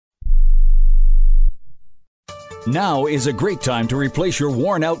Now is a great time to replace your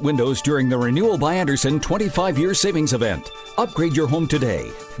worn-out windows during the Renewal by Andersen 25-year savings event. Upgrade your home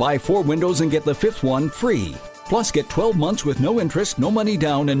today. Buy 4 windows and get the 5th one free. Plus, get 12 months with no interest, no money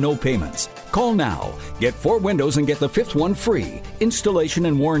down, and no payments. Call now. Get 4 windows and get the 5th one free. Installation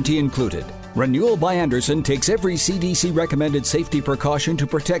and warranty included. Renewal by Andersen takes every CDC-recommended safety precaution to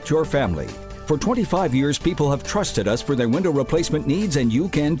protect your family. For 25 years, people have trusted us for their window replacement needs, and you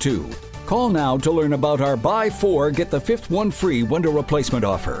can too. Call now to learn about our buy 4, get the 5th one free window replacement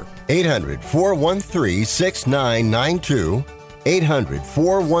offer. 800-413-6992.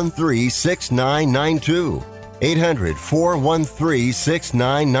 800-413-6992.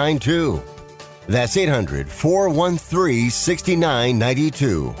 800-413-6992. That's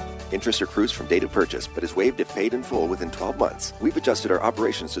 800-413-6992. Interest accrues from date of purchase, but is waived if paid in full within 12 months. We've adjusted our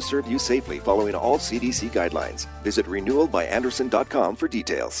operations to serve you safely following all CDC guidelines. Visit renewalbyandersen.com for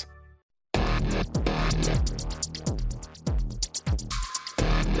details.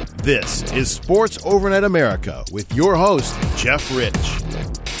 This is Sports Overnight America with your host, Jeff Rich.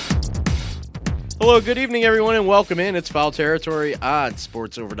 Hello, good evening, everyone, and welcome in. It's Foul Territory on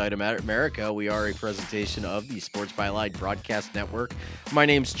Sports Overnight America. We are a presentation of the Sports Byline Broadcast Network. My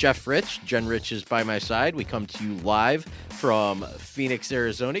name's Jeff Rich. Jen Rich is by my side. We come to you live from Phoenix,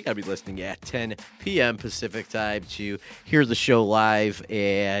 Arizona. You got to be listening at 10 p.m. Pacific time to hear the show live.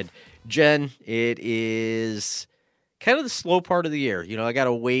 And, Jen, it is kind of the slow part of the year. You know, I got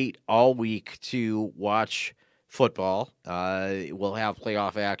to wait all week to watch football. We'll have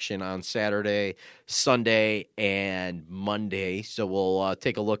playoff action on Saturday, Sunday, and Monday. So we'll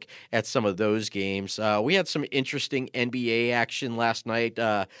take a look at some of those games. We had some interesting NBA action last night.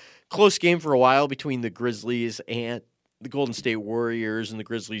 Close game for a while between the Grizzlies and the Golden State Warriors, and the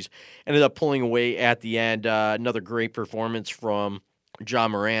Grizzlies ended up pulling away at the end. Another great performance from Ja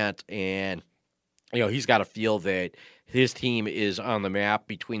Morant, and you know, he's got to feel that his team is on the map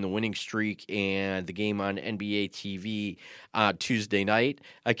between the winning streak and the game on NBA TV on Tuesday night.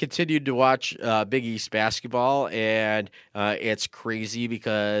 I continued to watch Big East basketball, and it's crazy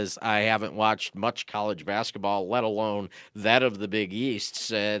because I haven't watched much college basketball, let alone that of the Big East,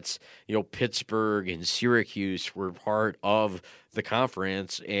 since Pittsburgh and Syracuse were part of the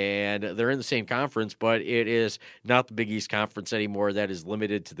conference, and they're in the same conference, but it is not the Big East Conference anymore. That is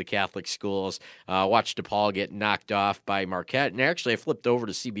limited to the Catholic schools. Watched DePaul get knocked off by Marquette, and actually I flipped over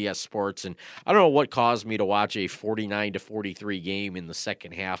to CBS Sports, and I don't know what caused me to watch a 49-43 game in the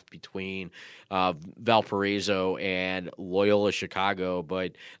second half between Valparaiso and Loyola Chicago,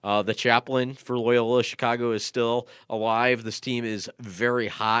 but the chaplain for Loyola Chicago is still alive. This team is very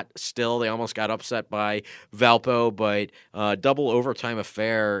hot still. They almost got upset by Valpo, but double overtime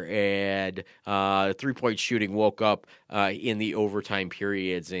affair, and three-point shooting woke up in the overtime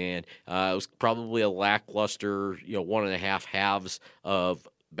periods, and it was probably a lackluster 1.5 halves of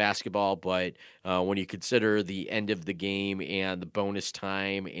basketball, but when you consider the end of the game and the bonus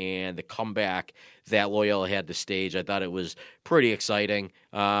time and the comeback that Loyola had to stage, I thought it was pretty exciting.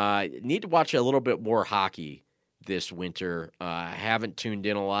 Need to watch a little bit more hockey this winter. Haven't tuned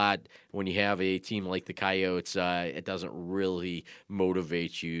in a lot. When you have a team like the Coyotes, it doesn't really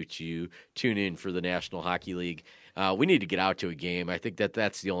motivate you to tune in for the National Hockey League. We need to get out to a game. I think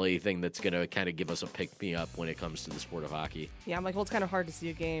that's the only thing that's going to kind of give us a pick-me-up when it comes to the sport of hockey. Yeah, I'm like, well, it's kind of hard to see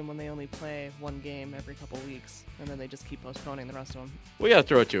a game when they only play one game every couple weeks, and then they just keep postponing the rest of them. We got to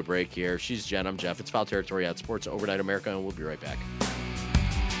throw it to a break here. She's Jen, I'm Jeff. It's Foul Territory at Sports Overnight America, and we'll be right back.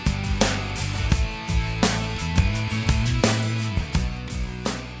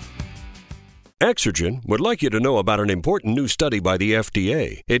 Exergen would like you to know about an important new study by the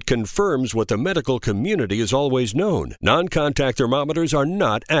FDA. It confirms what the medical community has always known. Non-contact thermometers are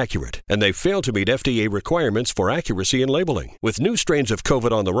not accurate, and they fail to meet FDA requirements for accuracy in labeling. With new strains of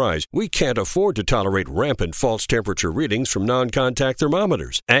COVID on the rise, we can't afford to tolerate rampant false temperature readings from non-contact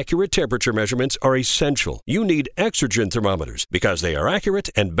thermometers. Accurate temperature measurements are essential. You need Exergen thermometers because they are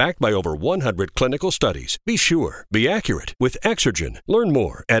accurate and backed by over 100 clinical studies. Be sure. Be accurate with Exergen. Learn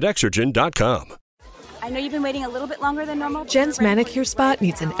more at Exergen.com. I know you've been waiting a little bit longer than normal. Jen's manicure spot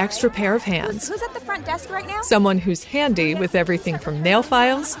needs an extra pair of hands. Who's at the front desk right now? Someone who's handy with everything from nail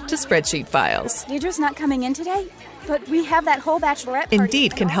files to spreadsheet files. Deidre's not coming in today, but we have that whole bachelorette party.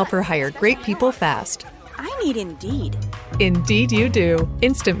 Indeed can help her hire great people fast. I need Indeed. Indeed you do.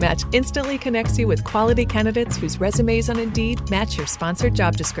 Instant Match instantly connects you with quality candidates whose resumes on Indeed match your sponsored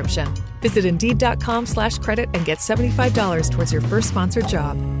job description. Visit Indeed.com/credit and get $75 towards your first sponsored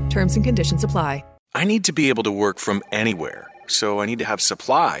job. Terms and conditions apply. I need to be able to work from anywhere. so I need to have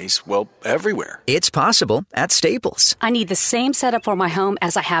supplies, well, everywhere. It's possible at Staples. I need the same setup for my home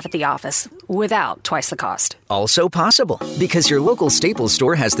as I have at the office, without twice the cost. Also possible, because your local Staples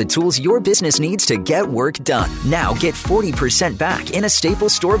store has the tools your business needs to get work done. Now get 40% back in a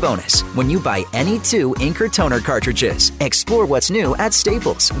Staples store bonus when you buy any 2 ink or toner cartridges. Explore what's new at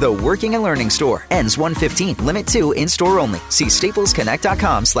Staples, the working and learning store. Ends 1/15, limit 2 in-store only. See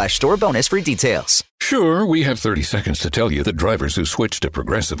staplesconnect.com/store bonus for details. Sure, we have 30 seconds to tell you that drivers who switch to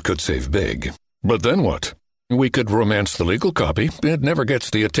Progressive could save big. But then what? We could romance the legal copy. It never gets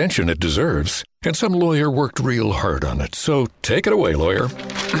the attention it deserves. And some lawyer worked real hard on it. So take it away, lawyer.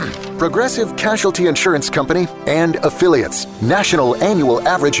 Progressive Casualty Insurance Company and Affiliates. National annual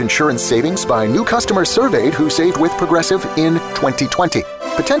average insurance savings by new customers surveyed who saved with Progressive in 2020.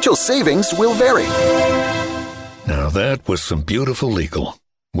 Potential savings will vary. Now that was some beautiful legal.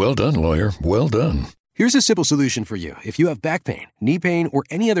 Well done, lawyer. Well done. Here's a simple solution for you. If you have back pain, knee pain, or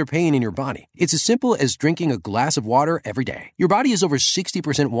any other pain in your body, it's as simple as drinking a glass of water every day. Your body is over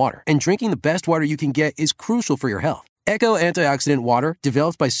 60% water, and drinking the best water you can get is crucial for your health. Echo Antioxidant Water,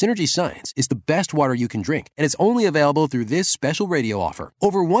 developed by Synergy Science, is the best water you can drink, and it's only available through this special radio offer.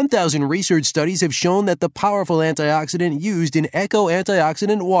 Over 1,000 research studies have shown that the powerful antioxidant used in Echo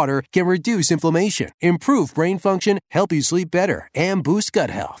Antioxidant Water can reduce inflammation, improve brain function, help you sleep better, and boost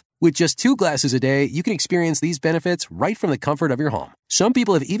gut health. With just 2 glasses a day, you can experience these benefits right from the comfort of your home. Some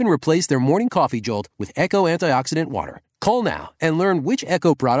people have even replaced their morning coffee jolt with Echo Antioxidant Water. Call now and learn which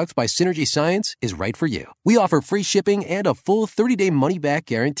Echo product by Synergy Science is right for you. We offer free shipping and a full 30-day money-back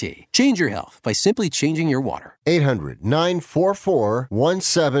guarantee. Change your health by simply changing your water.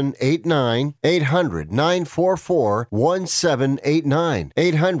 800-944-1789. 800-944-1789.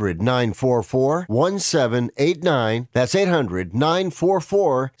 800-944-1789. That's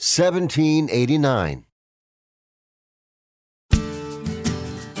 800-944-1789.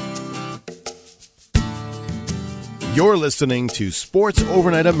 You're listening to Sports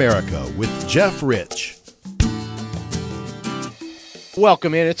Overnight America with Jeff Rich.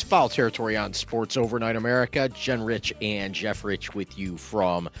 Welcome in. It's Foul Territory on Sports Overnight America. Jen Rich and Jeff Rich with you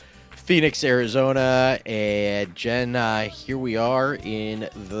from Phoenix, Arizona. And Jen, here we are in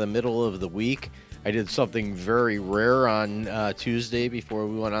the middle of the week. I did something very rare on Tuesday before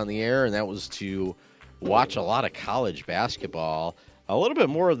we went on the air, and that was to watch a lot of college basketball. A little bit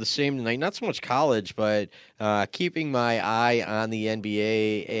more of the same tonight. Not so much college, but keeping my eye on the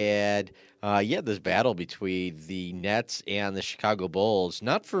NBA and this battle between the Nets and the Chicago Bulls.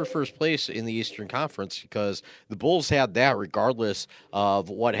 Not for first place in the Eastern Conference, because the Bulls had that regardless of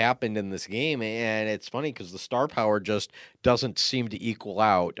what happened in this game. And it's funny because the star power just doesn't seem to equal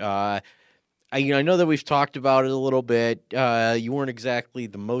out. I know that we've talked about it a little bit. You weren't exactly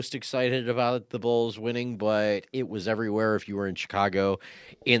the most excited about the Bulls winning, but it was everywhere if you were in Chicago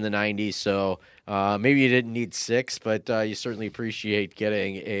in the 90s. So maybe you didn't need 6, but you certainly appreciate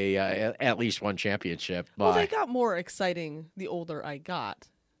getting at least one championship. Well, they got more exciting the older I got.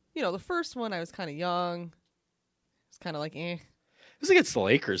 You know, the first one I was kind of young. It was kind of like, eh. It was against the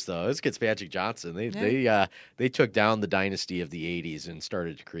Lakers, though. It was against Magic Johnson. They took down the dynasty of the 80s and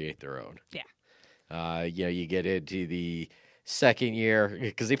started to create their own. Yeah. You get into the second year,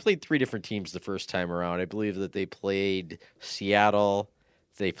 because they played 3 different teams the first time around. I believe that they played Seattle,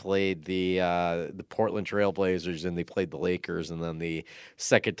 they played the Portland Trail Blazers, and they played the Lakers. And then the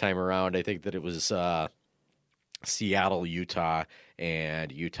second time around, I think that it was Seattle, Utah,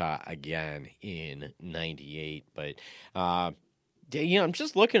 and Utah again in 98. But I'm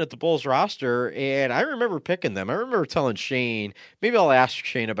just looking at the Bulls roster, and I remember picking them. I remember telling Shane, maybe I'll ask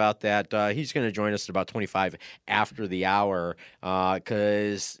Shane about that. He's going to join us at about 25 after the hour,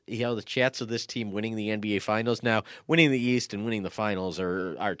 because the chance of this team winning the NBA Finals. Now, winning the East and winning the Finals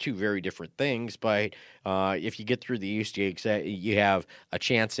are 2 very different things, but if you get through the East, you have a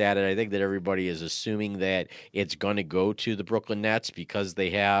chance at it. I think that everybody is assuming that it's going to go to the Brooklyn Nets because they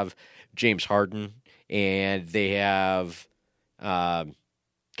have James Harden and they have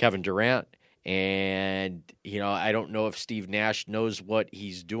Kevin Durant, and I don't know if Steve Nash knows what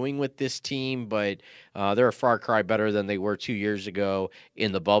he's doing with this team, but they're a far cry better than they were 2 years ago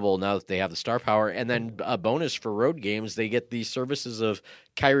in the bubble now that they have the star power. And then a bonus for road games, they get the services of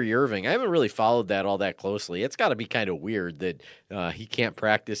Kyrie Irving. I haven't really followed that all that closely. It's got to be kind of weird that he can't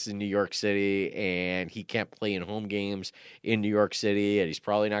practice in New York City and he can't play in home games in New York City, and he's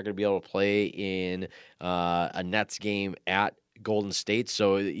probably not going to be able to play in a Nets game at Golden State.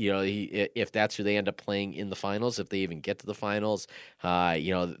 So, if that's who they end up playing in the finals, if they even get to the finals,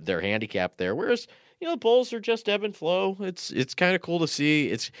 they're handicapped there. Whereas, the Bulls are just ebb and flow. It's kind of cool to see.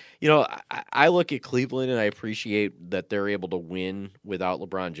 It's I look at Cleveland and I appreciate that they're able to win without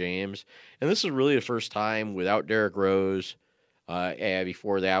LeBron James, and this is really the first time without Derrick Rose. And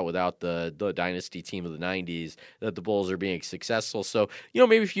before that, without the dynasty team of the 90s, that the Bulls are being successful. So,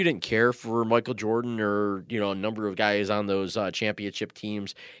 maybe if you didn't care for Michael Jordan or, a number of guys on those championship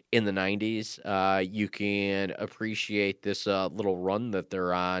teams in the 90s, you can appreciate this little run that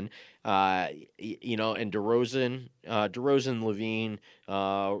they're on. And DeRozan, Levine,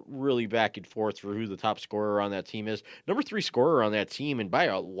 really back and forth for who the top scorer on that team is. Number 3 scorer on that team, and by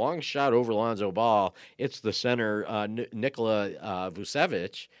a long shot over Lonzo Ball, it's the center, Nikola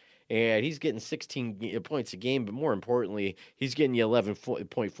Vucevic, and he's getting 16 points a game, but more importantly, he's getting you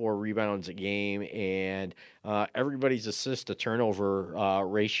 11.4 rebounds a game, and everybody's assist-to-turnover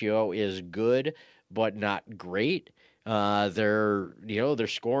ratio is good, but not great. They're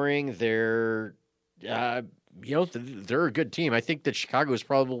scoring. They're a good team. I think that Chicago is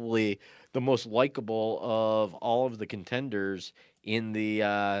probably the most likable of all of the contenders in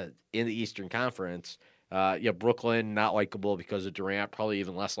the Eastern Conference. Brooklyn, not likable because of Durant, probably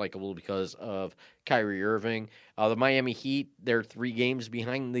even less likable because of Kyrie Irving. The Miami Heat, they're 3 games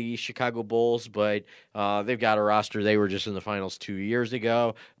behind the Chicago Bulls, but they've got a roster. They were just in the finals 2 years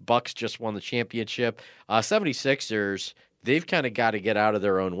ago. Bucks just won the championship. 76ers, they've kind of got to get out of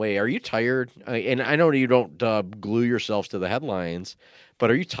their own way. Are you tired? And I know you don't glue yourself to the headlines,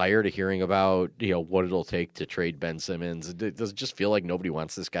 but are you tired of hearing about what it'll take to trade Ben Simmons? Does it just feel like nobody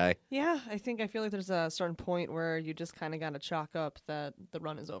wants this guy? Yeah, I feel like there's a certain point where you just kind of got to chalk up that the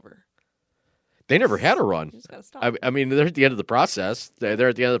run is over. They never had a run. You just gotta stop. I mean, they're at the end of the process. They're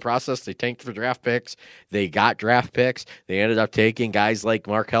at the end of the process. They tanked for draft picks. They got draft picks. They ended up taking guys like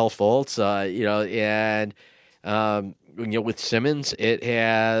Markelle Fultz, with Simmons, it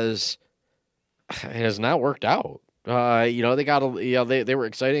has not worked out. They were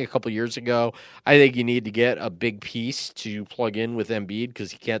exciting a couple years ago. I think you need to get a big piece to plug in with Embiid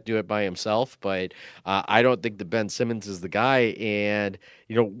because he can't do it by himself. But I don't think that Ben Simmons is the guy. And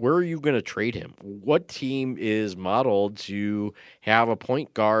where are you going to trade him? What team is modeled to have a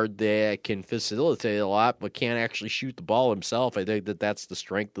point guard that can facilitate a lot but can't actually shoot the ball himself? I think that that's the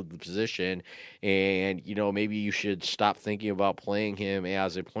strength of the position. And maybe you should stop thinking about playing him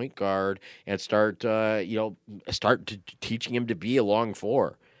as a point guard and start teaching him to be a long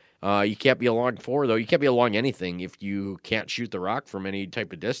 4. You can't be a long 4, though. You can't be a long anything if you can't shoot the rock from any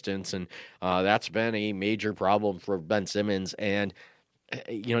type of distance, and that's been a major problem for Ben Simmons. And,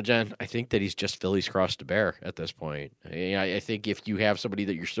 Jen, I think that he's just Philly's cross to bear at this point. I think if you have somebody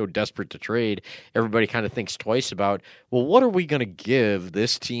that you're so desperate to trade, everybody kind of thinks twice about, well, what are we going to give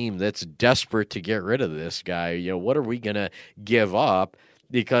this team that's desperate to get rid of this guy? What are we going to give up?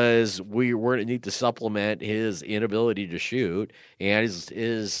 Because we're going to need to supplement his inability to shoot and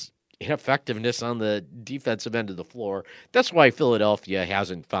his ineffectiveness on the defensive end of the floor. That's why Philadelphia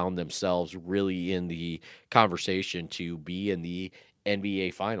hasn't found themselves really in the conversation to be in the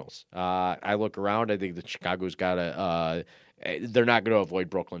NBA Finals. I look around, I think that Chicago's got to they're not going to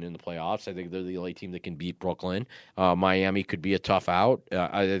avoid Brooklyn in the playoffs. I think they're the only team that can beat Brooklyn. Miami could be a tough out.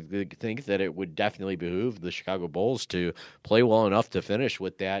 I think that it would definitely behoove the Chicago Bulls to play well enough to finish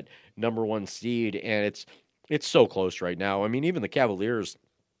with that number 1 seed, and it's so close right now. I mean, even the Cavaliers,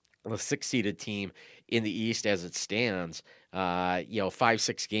 the 6-seeded team in the East as it stands,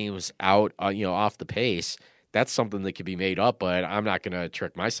 5-6 games out, off the pace. That's something that could be made up, but I'm not going to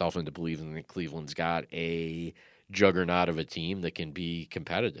trick myself into believing that Cleveland's got a juggernaut of a team that can be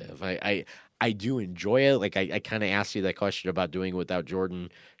competitive. I do enjoy it. Like I kind of asked you that question about doing it without Jordan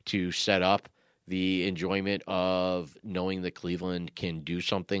to set up the enjoyment of knowing that Cleveland can do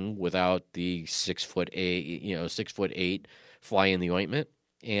something without the 6'8" fly in the ointment.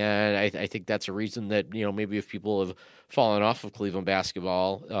 And I think that's a reason that, maybe if people have fallen off of Cleveland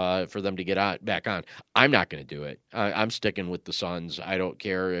basketball, for them to get back on. I'm not going to do it. I'm sticking with the Suns. I don't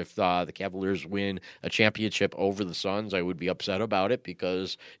care if the Cavaliers win a championship over the Suns. I would be upset about it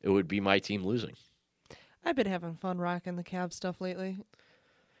because it would be my team losing. I've been having fun rocking the Cavs stuff lately.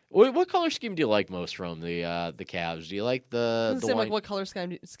 What color scheme do you like most from the Cavs? Do you like the wine? Like, what color scheme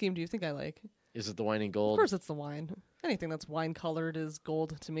do you think I like? Is it the wine and gold? Of course it's the wine. Anything that's wine-colored is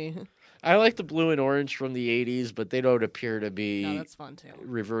gold to me. I like the blue and orange from the 80s, but they don't appear to be that's fun too.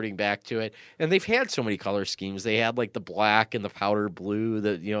 Reverting back to it. And they've had so many color schemes. They had like the black and the powder blue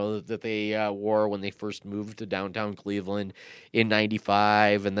that they wore when they first moved to downtown Cleveland in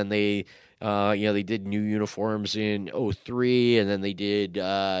 95. And then they did new uniforms in 03, and then they did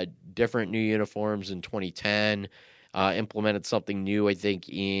different new uniforms in 2010. implemented something new, I think,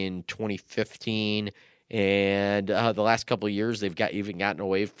 in 2015. And the last couple of years, they've even gotten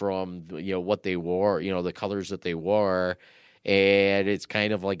away from what they wore, the colors that they wore, and it's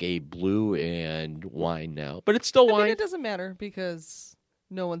kind of like a blue and wine now. But it's still wine. I mean, it doesn't matter because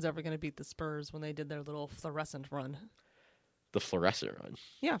no one's ever going to beat the Spurs when they did their little fluorescent run. The fluorescent run?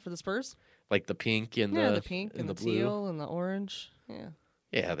 Yeah, for the Spurs. Like the pink and the pink and the blue. Teal and the orange. Yeah.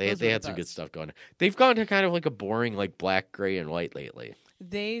 Yeah, they had some good stuff going. They've gone to kind of like a boring like black, gray, and white lately.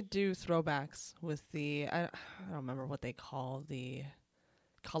 They do throwbacks with the I don't remember what they call the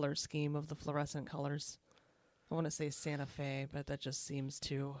color scheme of the fluorescent colors. I want to say Santa Fe, but that just seems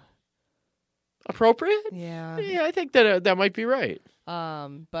too appropriate. Yeah, I think that might be right.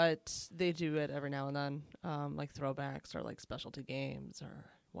 But they do it every now and then, like throwbacks or like specialty games or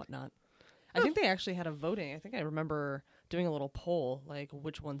whatnot. I think they actually had a voting. I think I remember doing a little poll, like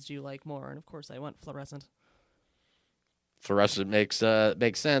which ones do you like more, and of course I went fluorescent. Fluorescent makes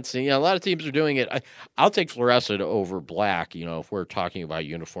sense. And, a lot of teams are doing it. I'll take fluorescent over black. If we're talking about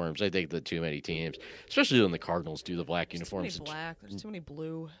uniforms, I think that too many teams, especially when the Cardinals do the black uniforms. Too many black. There's too many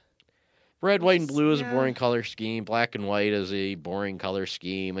blue. Red, white, and blue is a boring color scheme. Black and white is a boring color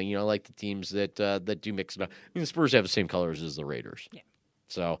scheme. And like the teams that do mix it up. I mean, the Spurs have the same colors as the Raiders. Yeah.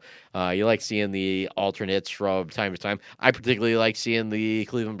 So you like seeing the alternates from time to time. I particularly like seeing the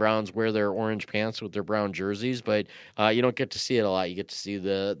Cleveland Browns wear their orange pants with their brown jerseys, but you don't get to see it a lot. You get to see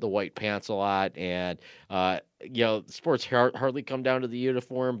the white pants a lot, and sports hardly come down to the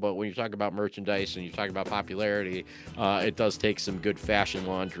uniform, but when you talk about merchandise and you talk about popularity, it does take some good fashion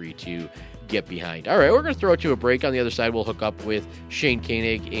laundry to get behind. All right, we're going to throw it to a break. On the other side, we'll hook up with Shane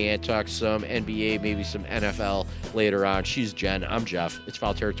Koenig and talk some NBA, maybe some NFL later on. She's Jen. I'm Jeff. It's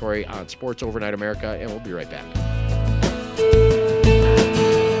Foul Territory on Sports Overnight America, and we'll be right back.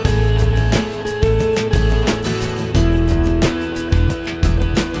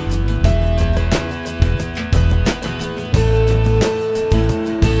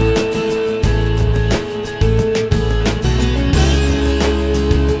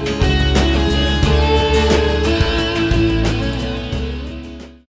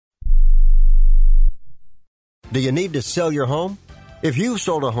 Do you need to sell your home? If you've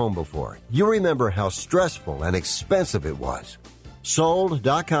sold a home before, you remember how stressful and expensive it was.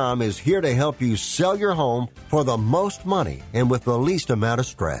 Sold.com is here to help you sell your home for the most money and with the least amount of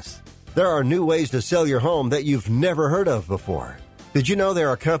stress. There are new ways to sell your home that you've never heard of before. Did you know there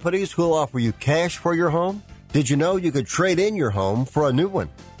are companies who'll offer you cash for your home? Did you know you could trade in your home for a new one?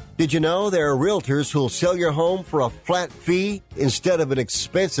 Did you know there are realtors who'll sell your home for a flat fee instead of an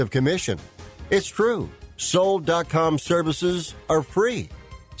expensive commission? It's true. Sold.com services are free.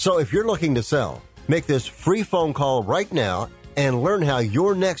 So if you're looking to sell, make this free phone call right now and learn how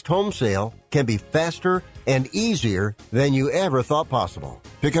your next home sale can be faster and easier than you ever thought possible.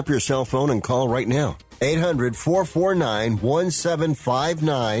 Pick up your cell phone and call right now.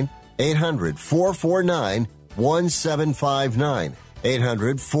 800-449-1759. 800-449-1759.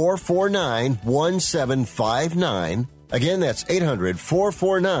 800-449-1759. Again, that's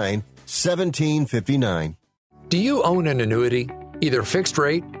 800-449-1759. Do you own an annuity, either fixed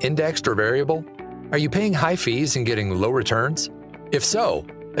rate, indexed, or variable? Are you paying high fees and getting low returns? If so,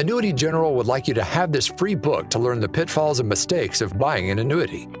 Annuity General would like you to have this free book to learn the pitfalls and mistakes of buying an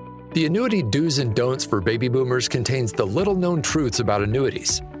annuity. The Annuity Do's and Don'ts for Baby Boomers contains the little-known truths about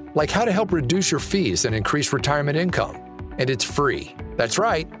annuities, like how to help reduce your fees and increase retirement income. And it's free. That's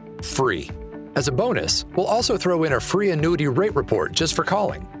right, free. As a bonus, we'll also throw in a free annuity rate report just for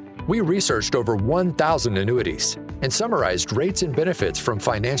calling. We researched over 1,000 annuities and summarized rates and benefits from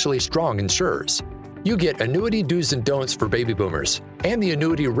financially strong insurers. You get Annuity Do's and Don'ts for Baby Boomers and the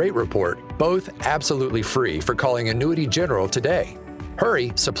Annuity Rate Report, both absolutely free for calling Annuity General today.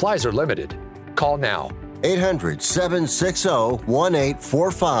 Hurry, supplies are limited. Call now.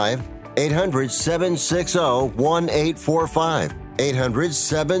 800-760-1845. 800-760-1845.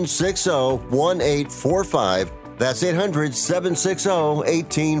 800-760-1845. That's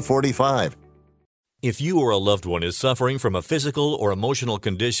 800-760-1845. If you or a loved one is suffering from a physical or emotional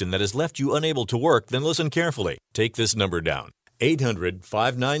condition that has left you unable to work, then listen carefully. Take this number down.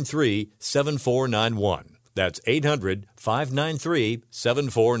 800-593-7491. That's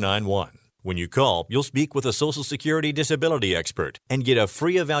 800-593-7491. When you call, you'll speak with a Social Security disability expert and get a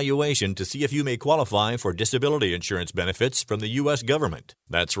free evaluation to see if you may qualify for disability insurance benefits from the U.S. government.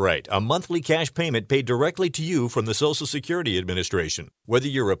 That's right, a monthly cash payment paid directly to you from the Social Security Administration. Whether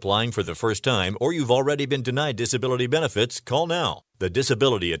you're applying for the first time or you've already been denied disability benefits, call now. The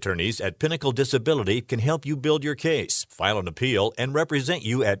disability attorneys at Pinnacle Disability can help you build your case, file an appeal, and represent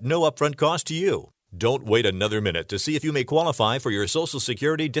you at no upfront cost to you. Don't wait another minute to see if you may qualify for your Social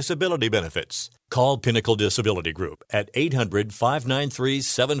Security disability benefits. Call Pinnacle Disability Group at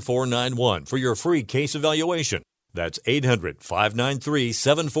 800-593-7491 for your free case evaluation. That's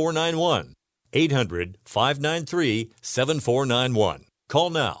 800-593-7491. 800-593-7491. Call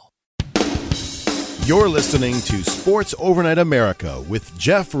now. You're listening to Sports Overnight America with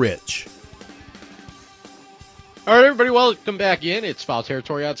Jeff Rich. All right, everybody, welcome back in. It's Foul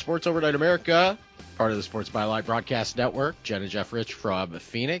Territory on Sports Overnight America, part of the Sports Byline Broadcast Network. Jen and Jeff Rich from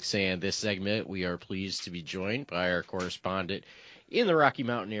Phoenix, and this segment we are pleased to be joined by our correspondent in the Rocky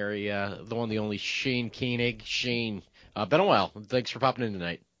Mountain area, the one, the only Shane Koenig. Shane, been a while. Thanks for popping in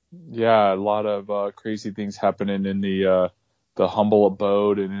tonight. Yeah, a lot of crazy things happening in the humble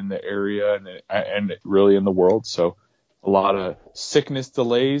abode and in the area and really in the world. So a lot of sickness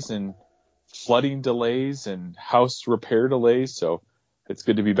delays and flooding delays and house repair delays. So it's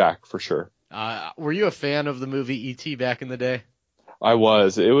good to be back for sure. Were you a fan of the movie E.T. back in the day? I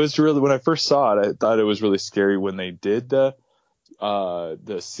was. It was really, when I first saw it, I thought it was really scary when they did the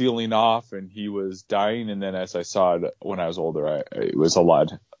sealing off and he was dying. And then as I saw it when I was older, it was a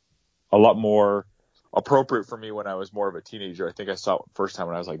lot more appropriate for me when I was more of a teenager. I think I saw it first time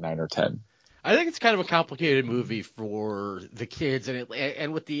when I was like 9 or 10. I think it's kind of a complicated movie for the kids,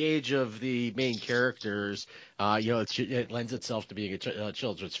 and with the age of the main characters, it lends itself to being a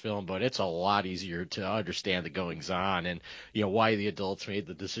children's film. But it's a lot easier to understand the goings on and why the adults made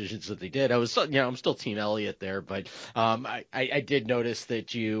the decisions that they did. I'm still Team Elliot there, but I did notice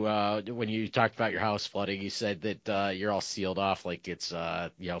that you when you talked about your house flooding, you said that you're all sealed off like it's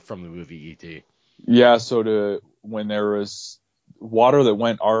from the movie E.T. Yeah, so when there was water that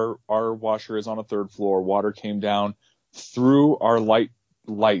went, our washer is on a third floor. Water came down through our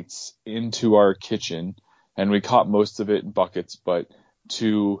lights into our kitchen, and we caught most of it in buckets. But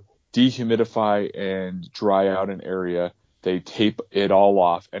to dehumidify and dry out an area, they tape it all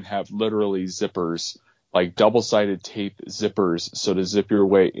off and have literally zippers, like double-sided tape zippers, so to zip your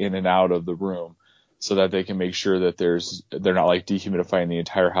way in and out of the room, so that they can make sure that they're not like dehumidifying the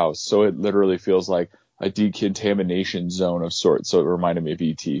entire house. So it literally feels like a decontamination zone of sorts. So it reminded me of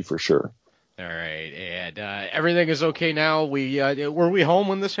E.T. for sure. All right. And everything is okay now. Were we home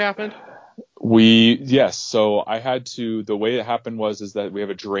when this happened? Yes. So I had to, the way it happened is that we have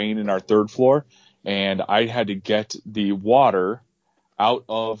a drain in our third floor, and I had to get the water out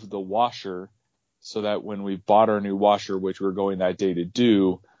of the washer so that when we bought our new washer, which we were going that day to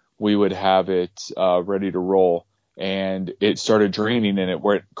do, we would have it ready to roll. And it started draining, and it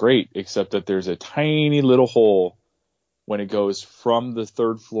went great, except that there's a tiny little hole when it goes from the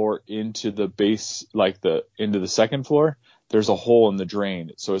third floor into the base, into the second floor. There's a hole in the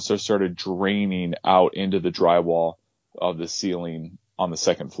drain. So it started draining out into the drywall of the ceiling on the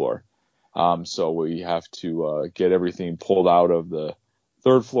second floor. So we have to get everything pulled out of the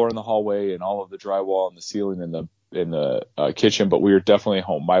third floor in the hallway and all of the drywall and the ceiling in the kitchen. But we were definitely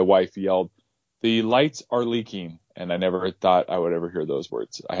home. My wife yelled, "The lights are leaking." And I never thought I would ever hear those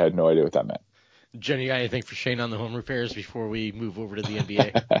words. I had no idea what that meant. Jenny, you got anything for Shane on the home repairs before we move over to the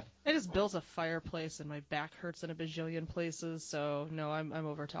NBA? I just built a fireplace and my back hurts in a bajillion places, so no, I'm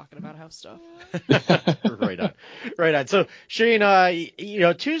over talking about house stuff. Right on. So Shane,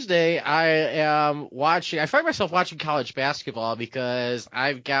 Tuesday I find myself watching college basketball because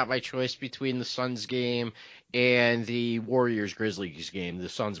I've got my choice between the Suns game and the Warriors-Grizzlies game. The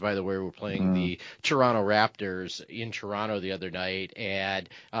Suns, by the way, were playing the Toronto Raptors in Toronto the other night, and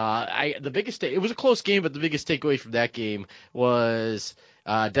it was a close game, but the biggest takeaway from that game was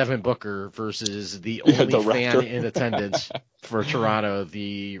Devin Booker versus the only fan in attendance for Toronto,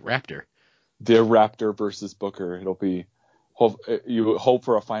 the Raptor. The Raptor versus Booker. It'll be you hope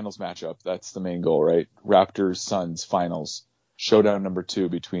for a finals matchup. That's the main goal, right? Raptors Suns finals showdown number 2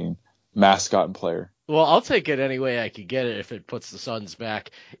 between mascot and player. Well, I'll take it any way I could get it if it puts the Suns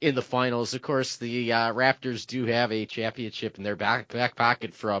back in the finals. Of course, the Raptors do have a championship in their back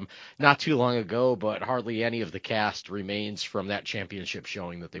pocket from not too long ago, but hardly any of the cast remains from that championship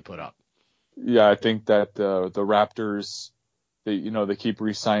showing that they put up. Yeah, I think that the Raptors, they keep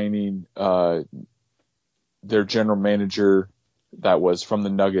re-signing their general manager that was from the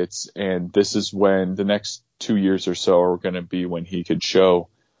Nuggets, and this is when the next 2 years or so are going to be when he could show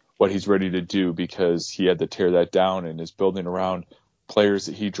what he's ready to do, because he had to tear that down and is building around players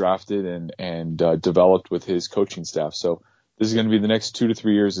that he drafted and developed with his coaching staff. So this is going to be the next 2 to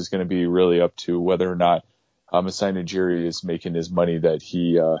 3 years is going to be really up to whether or not Masai Ujiri is making his money that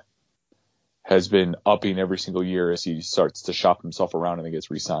he has been upping every single year as he starts to shop himself around and then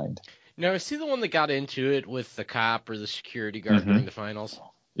gets re-signed. Now, is he the one that got into it with the cop or the security guard during the finals?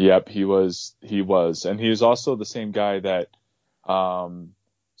 Yep, he was, and he was also the same guy that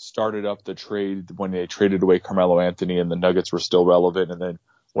started up the trade when they traded away Carmelo Anthony, and the Nuggets were still relevant. And then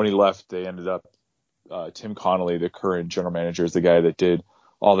when he left, they ended up Tim Connolly, the current general manager, is the guy that did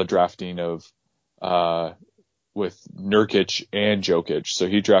all the drafting of with Nurkic and Jokic. So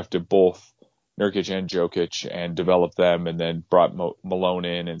he drafted both Nurkic and Jokic and developed them, and then brought Malone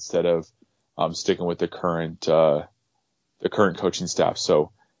in instead of sticking with the current coaching staff.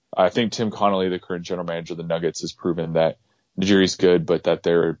 So I think Tim Connolly, the current general manager of the Nuggets, has proven that Najiri's good, but that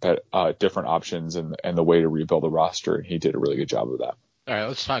there are different options and the way to rebuild the roster, and he did a really good job of that. All right,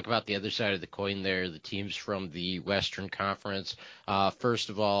 let's talk about the other side of the coin there, the teams from the Western Conference. First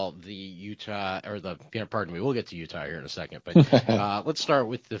of all, we'll get to Utah here in a second, but let's start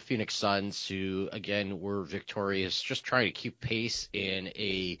with the Phoenix Suns, who, again, were victorious, just trying to keep pace in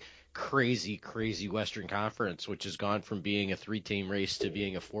a crazy Western Conference, which has gone from being a 3-team race to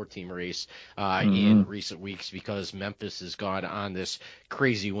being a 4-team race in recent weeks because Memphis has gone on this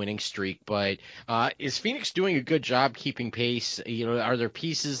crazy winning streak. But is Phoenix doing a good job keeping pace? Are there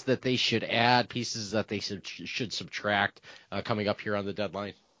pieces that they should add, pieces that they should subtract coming up here on the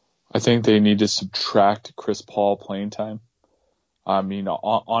deadline? I think they need to subtract Chris Paul playing time. I mean,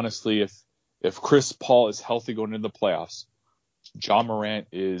 honestly, if Chris Paul is healthy going into the playoffs, John Morant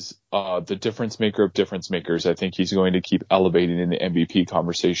is the difference maker of difference makers. I think he's going to keep elevating in the MVP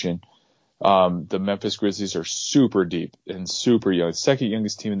conversation. The Memphis Grizzlies are super deep and super young, second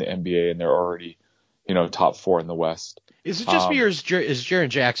youngest team in the NBA, and they're already, top 4 in the West. Is it just me, or is Jaren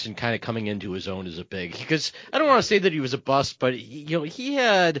Jackson kind of coming into his own as a big? Because I don't want to say that he was a bust, but he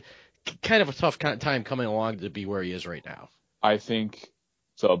had kind of a tough time coming along to be where he is right now. I think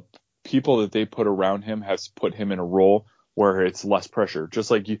the people that they put around him has put him in a role where it's less pressure. Just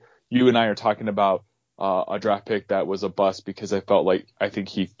like you and I are talking about a draft pick that was a bust because I think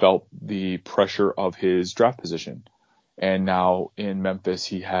he felt the pressure of his draft position. And now in Memphis,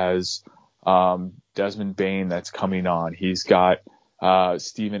 he has Desmond Bane that's coming on. He's got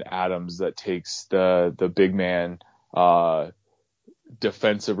Steven Adams that takes the big man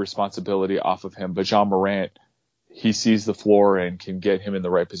defensive responsibility off of him. But John Morant, he sees the floor and can get him in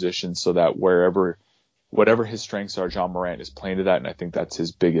the right position so that whatever his strengths are, John Morant is playing to that, and I think that's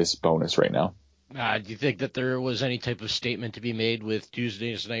his biggest bonus right now. Do you think that there was any type of statement to be made with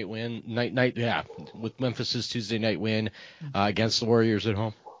Tuesday's night win, with Memphis's Tuesday night win against the Warriors at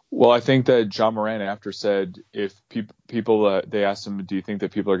home? Well, I think that John Morant after said, if people they asked him, do you think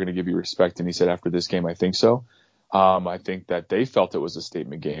that people are going to give you respect? And he said, after this game, I think so. I think that they felt it was a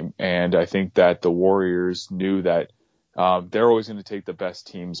statement game, and I think that the Warriors knew that they're always going to take the best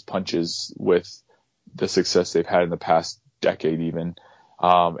team's punches with the success they've had in the past decade even.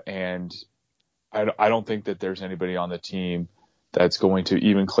 And I don't think that there's anybody on the team that's going to,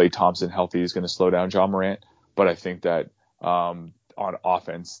 even Klay Thompson healthy, is going to slow down John Morant. But I think that on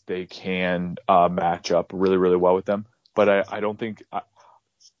offense, they can match up really, really well with them. But I don't think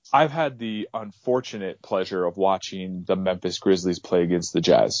I've had the unfortunate pleasure of watching the Memphis Grizzlies play against the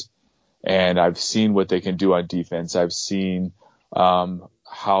Jazz. And I've seen what they can do on defense. I've seen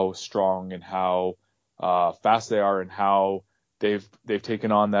how strong and how fast they are, and how they've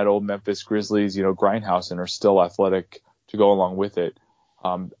taken on that old Memphis Grizzlies, grindhouse, and are still athletic to go along with it.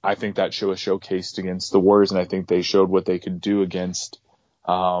 I think that show was showcased against the Warriors, and I think they showed what they can do against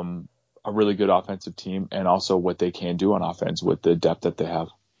a really good offensive team, and also what they can do on offense with the depth that they have.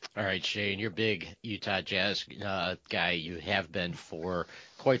 All right, Shane, you're a big Utah Jazz guy. You have been for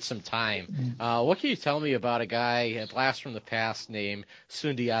quite some time. What can you tell me about a guy, a blast from the past, named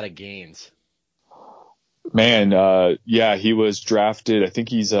Sundiata Gaines? Man, he was drafted. I think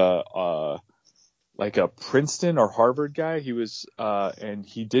he's like a Princeton or Harvard guy. He was, and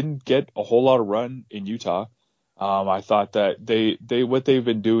he didn't get a whole lot of run in Utah. I thought that they what they've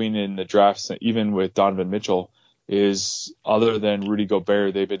been doing in the drafts, even with Donovan Mitchell, is other than Rudy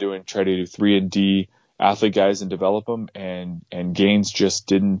Gobert, they've been try to do 3-and-D athlete guys and develop them. And Gaines just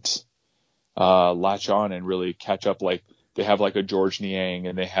didn't latch on and really catch up. Like they have like a George Niang,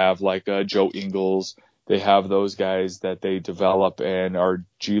 and they have like a Joe Ingles. They have those guys that they develop and are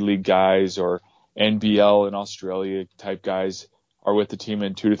G League guys or NBL in Australia type guys, are with the team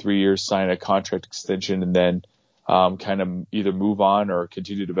in 2 to 3 years, sign a contract extension, and then kind of either move on or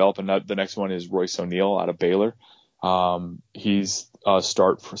continue to develop. And the next one is Royce O'Neal out of Baylor. He's a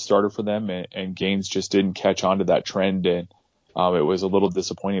starter for them, and Gaines just didn't catch on to that trend, and it was a little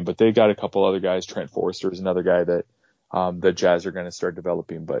disappointing. But they got a couple other guys. Trent Forrester is another guy that the Jazz are going to start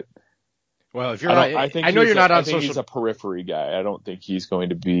developing, but. Well, if you're I know you're not on social. He's a periphery guy. I don't think he's going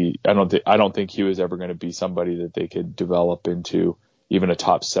to be. I don't think he was ever going to be somebody that they could develop into, even a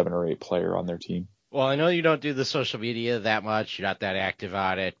top 7 or 8 player on their team. Well, I know you don't do the social media that much. You're not that active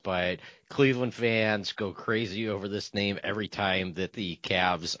on it, but Cleveland fans go crazy over this name every time that the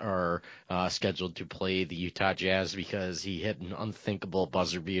Cavs are scheduled to play the Utah Jazz because he hit an unthinkable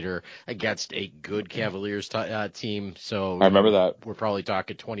buzzer beater against a good Cavaliers team. So I remember that. We're probably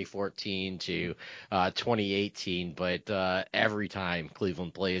talking 2014 to 2018, but every time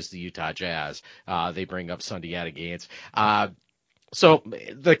Cleveland plays the Utah Jazz, they bring up Sunday Gaines. So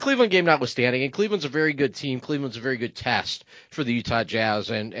the Cleveland game notwithstanding, and Cleveland's a very good team. Cleveland's a very good test for the Utah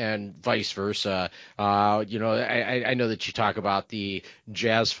Jazz and vice versa. I know that you talk about the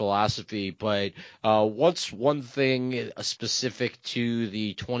Jazz philosophy, but what's one thing specific to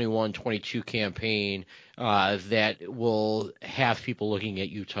the 21-22 campaign that will have people looking at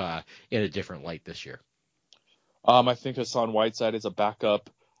Utah in a different light this year? I think Hassan Whiteside is a backup.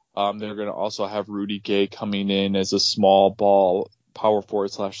 They're going to also have Rudy Gay coming in as a small ball power forward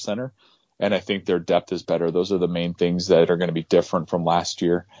 / center. And I think their depth is better. Those are the main things that are going to be different from last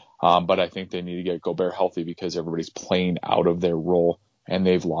year. But I think they need to get Gobert healthy because everybody's playing out of their role. And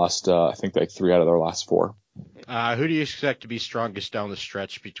they've lost, I think, like 3 out of their last 4. Who do you expect to be strongest down the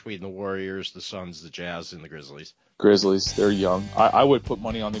stretch between the Warriors, the Suns, the Jazz, and the Grizzlies? Grizzlies. They're young. I would put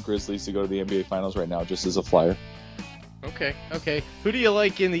money on the Grizzlies to go to the NBA Finals right now just as a flyer. Okay. Who do you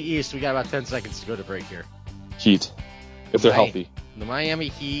like in the East? We got about 10 seconds to go to break here. Heat, if they're healthy. The Miami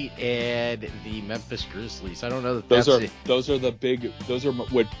Heat and the Memphis Grizzlies. I don't know that those are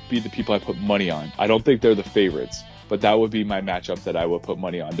would be the people I put money on. I don't think they're the favorites, but that would be my matchup that I would put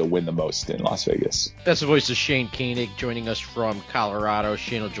money on to win the most in Las Vegas. That's the voice of Shane Koenig joining us from Colorado.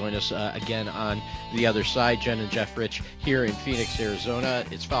 Shane will join us again on the other side. Jen and Jeff Rich here in Phoenix, Arizona.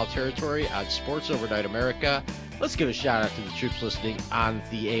 It's Foul Territory on Sports Overnight America. Let's give a shout out to the troops listening on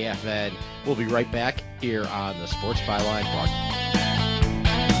the AFN. We'll be right back here on the Sports Byline podcast.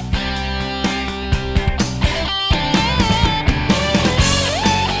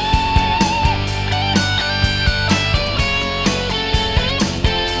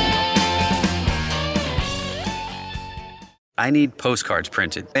 I need postcards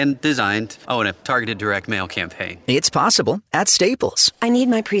printed and designed. And a targeted direct mail campaign. It's possible at Staples. I need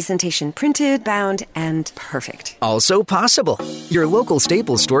my presentation printed, bound, and perfect. Also possible. Your local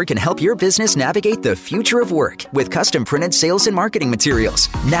Staples store can help your business navigate the future of work with custom printed sales and marketing materials.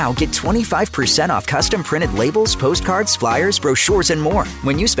 Now get 25% off custom printed labels, postcards, flyers, brochures, and more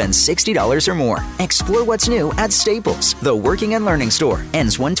when you spend $60 or more. Explore what's new at Staples, the working and learning store.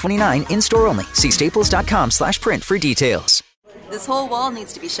 Ends 1/29 in-store only. See staples.com/print for details. This whole wall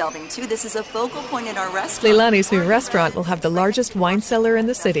needs to be shelving, too. This is a focal point in our restaurant. Leilani's new restaurant will have the largest wine cellar in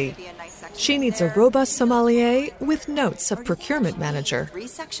the city. She needs a robust sommelier with notes of procurement manager. 3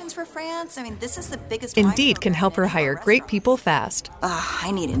 sections for France? I mean, this is the biggest Indeed can help her hire great people fast.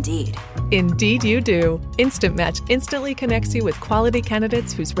 I need Indeed. Indeed you do. Instant Match instantly connects you with quality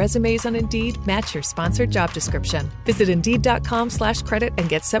candidates whose resumes on Indeed match your sponsored job description. Visit Indeed.com/credit and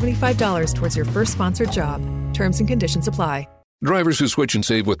get $75 towards your first sponsored job. Terms and conditions apply. Drivers who switch and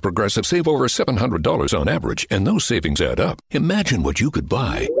save with Progressive save over $700 on average, and those savings add up. Imagine what you could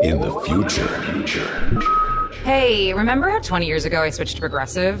buy in the future. Hey, remember how 20 years ago I switched to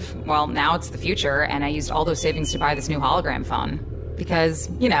Progressive? Well, now it's the future, and I used all those savings to buy this new hologram phone. Because,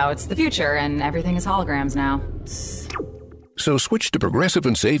 it's the future, and everything is holograms now. So switch to Progressive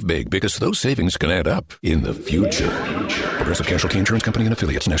and save big, because those savings can add up in the future. Progressive Casualty Insurance Company and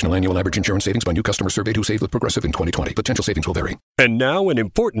Affiliates. National annual average insurance savings by new customers surveyed who saved with Progressive in 2020. Potential savings will vary. And now an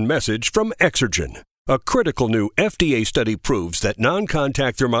important message from Exergen. A critical new FDA study proves that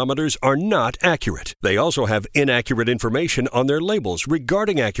non-contact thermometers are not accurate. They also have inaccurate information on their labels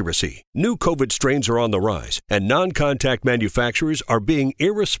regarding accuracy. New COVID strains are on the rise, and non-contact manufacturers are being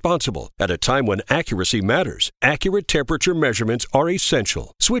irresponsible at a time when accuracy matters. Accurate temperature measurements are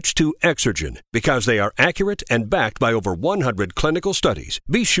essential. Switch to Exergen because they are accurate and backed by over 100 clinical studies.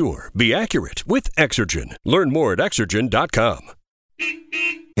 Be sure, be accurate with Exergen. Learn more at Exergen.com.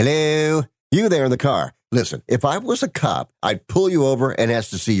 Hello? You there in the car. Listen, if I was a cop, I'd pull you over and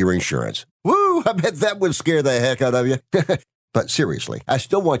ask to see your insurance. Woo, I bet that would scare the heck out of you. But seriously, I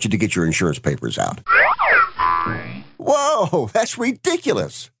still want you to get your insurance papers out. Whoa, that's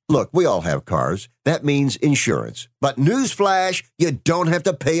ridiculous. Look, we all have cars. That means insurance. But newsflash, you don't have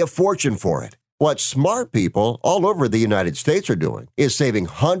to pay a fortune for it. What smart people all over the United States are doing is saving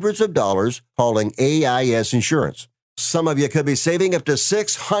hundreds of dollars hauling AIS insurance. Some of you could be saving up to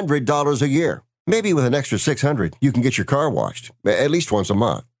 $600 a year. Maybe with an extra $600, you can get your car washed, at least once a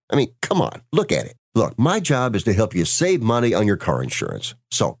month. I mean, come on, look at it. Look, my job is to help you save money on your car insurance.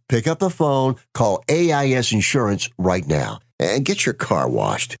 So pick up the phone, call AIS Insurance right now. and get your car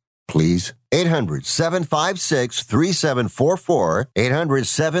washed, please. 800-756-3744.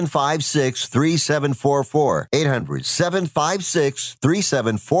 800-756-3744.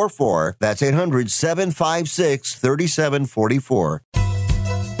 800-756-3744. That's 800-756-3744.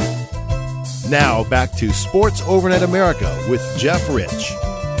 Now back to Sports Overnight America with Jeff Rich.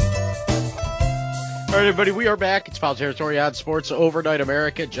 All right, everybody, we are back. It's Foul Territory on Sports Overnight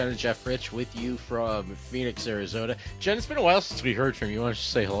America. Jen and Jeff Rich with you from Phoenix, Arizona. Jen, it's been a while since we heard from you. Why don't you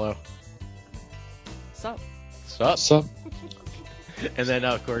say hello? Sup? Sup? Sup? And then,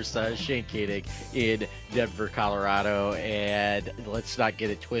 of course, Shane Koenig in Denver, Colorado. And let's not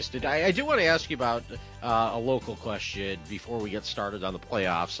get it twisted. I do want to ask you about a local question before we get started on the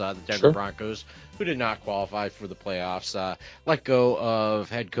playoffs. The Denver Broncos, who did not qualify for the playoffs, let go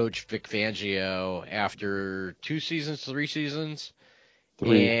of head coach Vic Fangio after 3 seasons.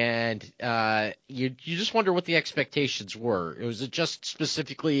 3. And you just wonder what the expectations were. Was it just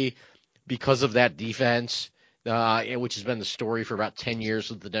specifically because of that defense, which has been the story for about 10 years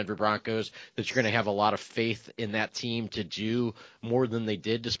with the Denver Broncos, that you're going to have a lot of faith in that team to do more than they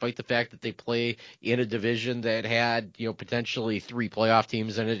did, despite the fact that they play in a division that had, potentially 3 playoff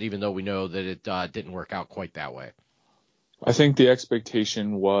teams in it, even though we know that it didn't work out quite that way? I think the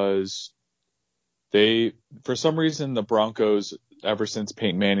expectation was for some reason, the Broncos, ever since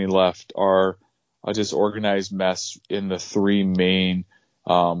Peyton Manning left, are a disorganized mess in the 3 main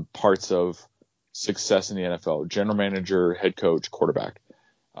parts of success in the NFL: general manager, head coach, quarterback.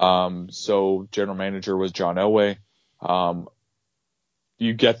 So general manager was John Elway.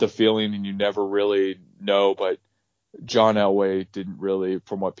 You get the feeling, and you never really know, but John Elway didn't really,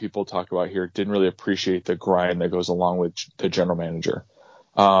 from what people talk about here, didn't really appreciate the grind that goes along with the general manager.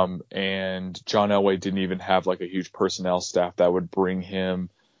 And John Elway didn't even have like a huge personnel staff that would bring him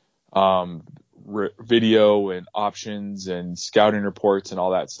video and options and scouting reports and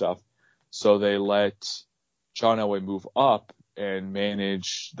all that stuff. So they let John Elway move up and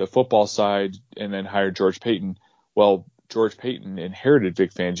manage the football side, and then hired George Payton. Well, George Payton inherited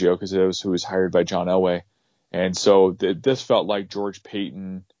Vic Fangio because it was who was hired by John Elway. And so this felt like George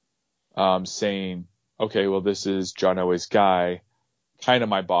Payton saying, okay, well, this is John Elway's guy, kind of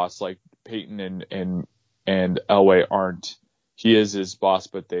my boss. Like Payton and Elway aren't. He is his boss,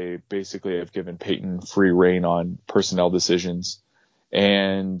 but they basically have given Payton free reign on personnel decisions.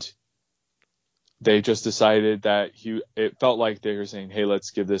 And they just decided that it felt like they were saying, hey, let's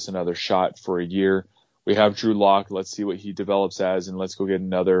give this another shot for a year. We have Drew Lock. Let's see what he develops as, and let's go get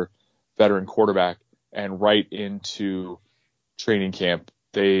another veteran quarterback. And right into training camp,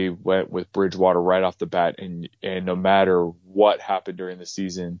 they went with Bridgewater right off the bat. And no matter what happened during the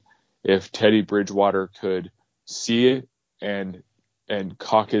season, if Teddy Bridgewater could see it and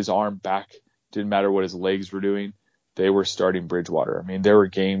cock his arm back, didn't matter what his legs were doing, they were starting Bridgewater. I mean, there were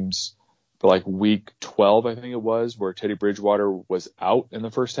games for like week 12, I think it was, where Teddy Bridgewater was out in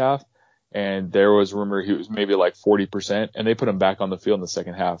the first half, and there was rumor he was maybe like 40%, and they put him back on the field in the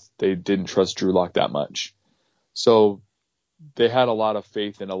second half. They didn't trust Drew Lock that much. So they had a lot of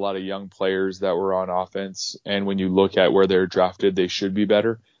faith in a lot of young players that were on offense, and when you look at where they're drafted, they should be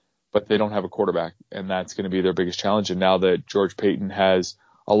better, but they don't have a quarterback, and that's going to be their biggest challenge. And now that George Payton has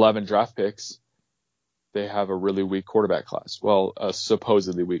 11 draft picks, they have a really weak quarterback class. Well, a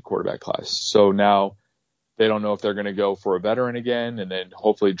supposedly weak quarterback class. So now they don't know if they're going to go for a veteran again and then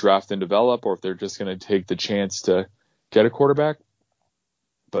hopefully draft and develop, or if they're just going to take the chance to get a quarterback.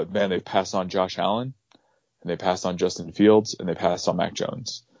 But man, they passed on Josh Allen, and they passed on Justin Fields, and they passed on Mac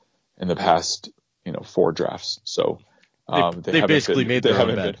Jones in the past, 4 drafts. So they basically made their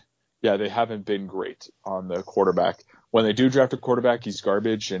own bed. They haven't been great on the quarterback. When they do draft a quarterback, he's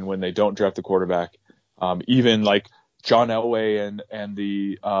garbage, and when they don't draft the quarterback, even like John Elway and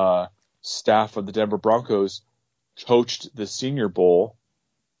the staff of the Denver Broncos coached the Senior Bowl,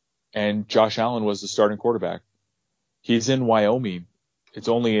 and Josh Allen was the starting quarterback. He's in Wyoming. It's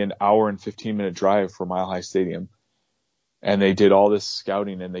only an hour and 15-minute drive from Mile High Stadium, and they did all this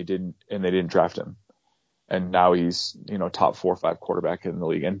scouting, and they didn't draft him. And now he's top 4 or 5 quarterback in the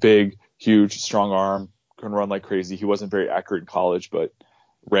league, and big, huge, strong arm, can run like crazy. He wasn't very accurate in college, but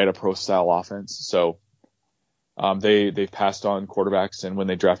ran a pro style offense. So they've passed on quarterbacks, and when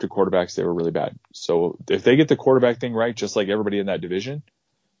they drafted quarterbacks, they were really bad. So if they get the quarterback thing right, just like everybody in that division,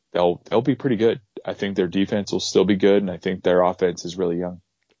 they'll be pretty good. I think their defense will still be good, and I think their offense is really young.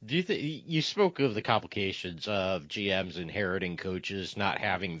 Do you think you spoke of the complications of GMs inheriting coaches not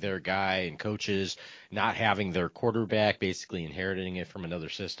having their guy and coaches not having their quarterback, basically inheriting it from another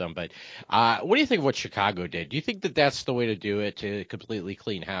system? But what do you think of what Chicago did? Do you think that that's the way to do it, to completely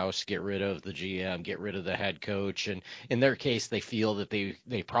clean house, get rid of the GM, get rid of the head coach? And in their case, they feel that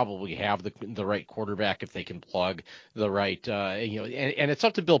they probably have the right quarterback if they can plug the right, and it's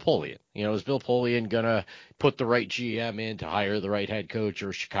up to Bill Polian. Is Bill Polian going to put the right GM in to hire the right head coach,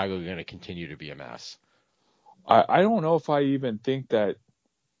 or is Chicago going to continue to be a mess? I don't know if I even think that.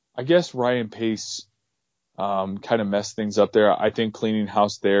 I guess Ryan Pace kind of messed things up there. I think cleaning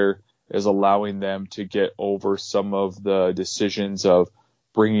house there is allowing them to get over some of the decisions of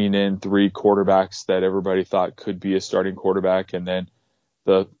bringing in 3 quarterbacks that everybody thought could be a starting quarterback, and then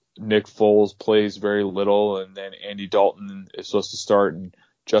the Nick Foles plays very little, and then Andy Dalton is supposed to start, and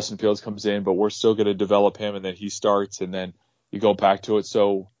Justin Fields comes in, but we're still going to develop him, and then he starts, and then you go back to it.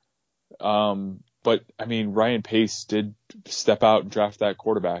 So, but I mean, Ryan Pace did step out and draft that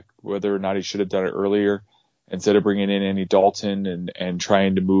quarterback, whether or not he should have done it earlier instead of bringing in Andy Dalton and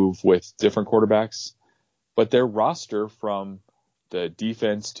trying to move with different quarterbacks. But their roster, from the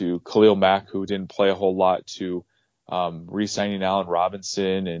defense to Khalil Mack, who didn't play a whole lot, to re-signing Allen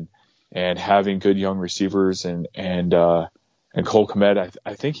Robinson and having good young receivers and Cole Kmet,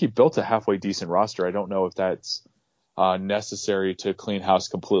 I think he built a halfway decent roster. I don't know if that's necessary to clean house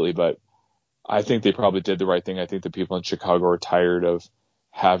completely, but I think they probably did the right thing. I think the people in Chicago are tired of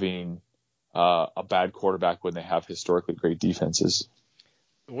having a bad quarterback when they have historically great defenses.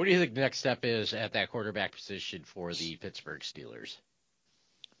 What do you think the next step is at that quarterback position for the Pittsburgh Steelers?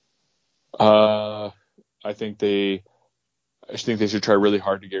 I think they should try really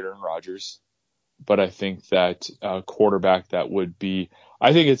hard to get Aaron Rodgers, but I think that a quarterback that would be,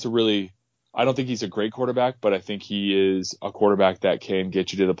 I don't think he's a great quarterback, but I think he is a quarterback that can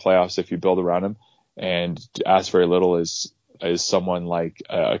get you to the playoffs if you build around him, and ask very little is someone like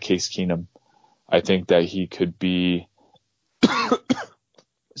Case Keenum. I think that he could be,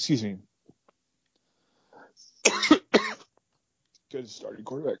 excuse me, good starting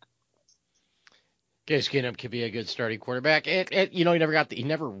quarterback. Case Keenum could be a good starting quarterback. He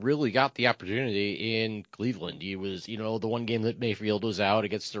never really got the opportunity in Cleveland. He was, the one game that Mayfield was out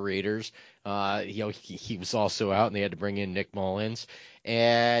against the Raiders. He was also out, and they had to bring in Nick Mullins.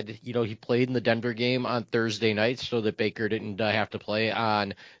 And, he played in the Denver game on Thursday night so that Baker didn't have to play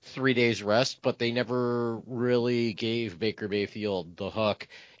on 3 days rest, but they never really gave Baker Mayfield the hook.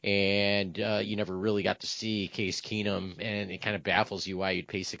 And you never really got to see Case Keenum, and it kind of baffles you why you'd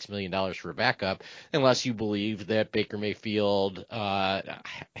pay $6 million for a backup unless you believe that Baker Mayfield,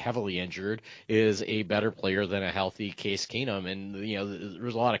 heavily injured, is a better player than a healthy Case Keenum. And, there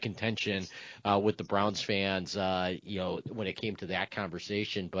was a lot of contention with the Browns fans, when it came to that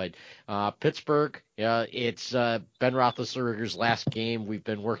conversation. But Pittsburgh, it's Ben Roethlisberger's last game. We've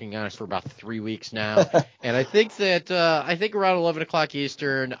been working on it for about 3 weeks now. And I think that around 11 o'clock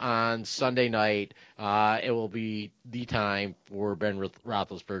Eastern on Sunday night, it will be the time for Ben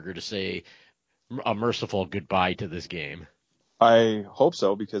Roethlisberger to say a merciful goodbye to this game. I hope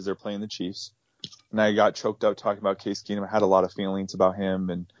so, because they're playing the Chiefs. And I got choked up talking about Case Keenum. I had a lot of feelings about him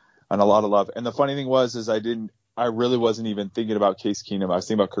and a lot of love. And the funny thing was I really wasn't even thinking about Case Keenum. I was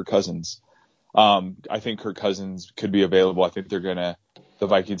thinking about Kirk Cousins. I think Kirk Cousins could be available. I think the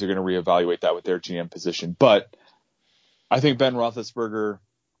Vikings are going to reevaluate that with their GM position. But I think Ben Roethlisberger,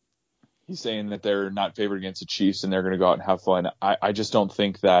 he's saying that they're not favored against the Chiefs and they're going to go out and have fun. I just don't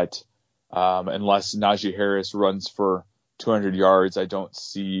think that unless Najee Harris runs for 200 yards, I don't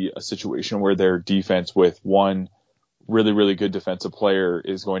see a situation where their defense with one really, really good defensive player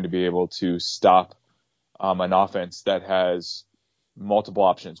is going to be able to stop an offense that has multiple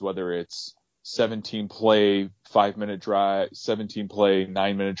options, whether it's 17 play 5-minute drive, 17 play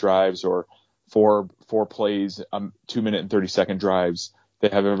 9-minute drives, or four plays 2-minute and 30-second drives. They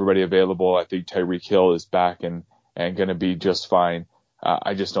have everybody available. I think Tyreek Hill is back and going to be just fine.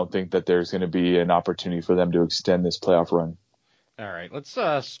 I just don't think that there's going to be an opportunity for them to extend this playoff run. All right, let's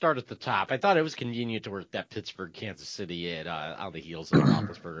start at the top. I thought it was convenient to work that Pittsburgh-Kansas City in on the heels of the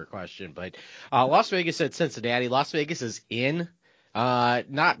Roethlisberger question. But Las Vegas at Cincinnati. Las Vegas is in.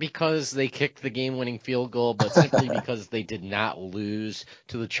 Not because they kicked the game-winning field goal, but simply because they did not lose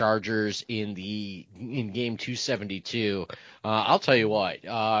to the Chargers in game 272. I'll tell you what,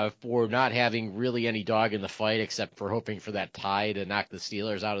 for not having really any dog in the fight except for hoping for that tie to knock the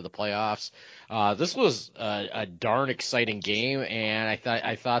Steelers out of the playoffs, this was a darn exciting game, and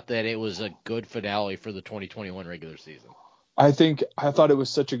I thought that it was a good finale for the 2021 regular season. I thought it was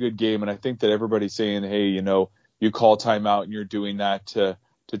such a good game, and I think that everybody's saying, hey, you call timeout and you're doing that to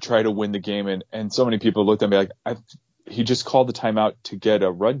to try to win the game. And so many people looked at me like, he just called the timeout to get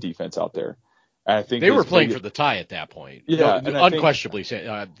a run defense out there. And I think they were playing for the tie at that point. Yeah, no, unquestionably,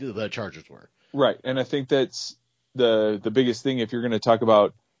 the Chargers were. Right, and I think that's the biggest thing if you're going to talk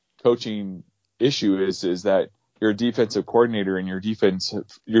about coaching issue is that you're a defensive coordinator and your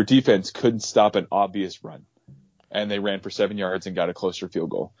defense couldn't stop an obvious run, and they ran for 7 yards and got a closer field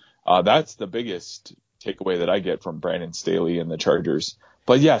goal. That's the biggest takeaway that I get from Brandon Staley and the Chargers.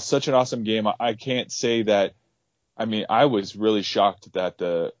 But yeah, such an awesome game. I can't say that. I mean, I was really shocked that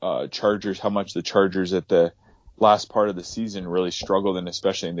the Chargers, how much the Chargers at the last part of the season really struggled, and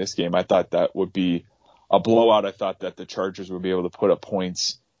especially in this game. I thought that would be a blowout. I thought that the Chargers would be able to put up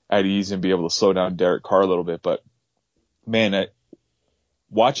points at ease and be able to slow down Derek Carr a little bit. But man,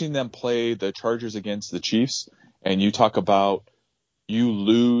 watching them play the Chargers against the Chiefs, and you talk about you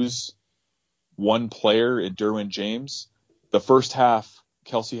lose one player in Derwin James. The first half,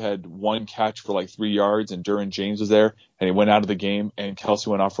 Kelsey had one catch for like 3 yards, and Derwin James was there, and he went out of the game, and Kelsey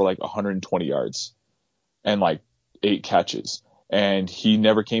went off for like 120 yards and like 8 catches, and he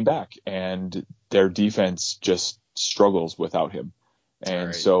never came back, and their defense just struggles without him.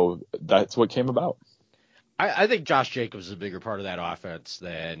 And so that's what came about. I think Josh Jacobs is a bigger part of that offense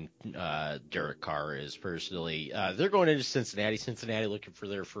than Derek Carr is personally. They're going into Cincinnati. Cincinnati looking for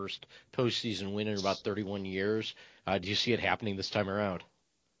their first postseason win in about 31 years. Do you see it happening this time around?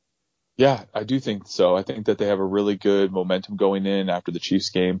 Yeah, I do think so. I think that they have a really good momentum going in after the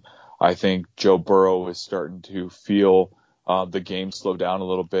Chiefs game. I think Joe Burrow is starting to feel the game slow down a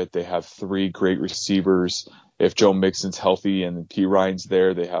little bit. They have 3 great receivers. If Joe Mixon's healthy and P. Ryan's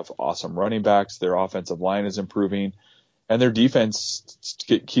there, they have awesome running backs. Their offensive line is improving, and their defense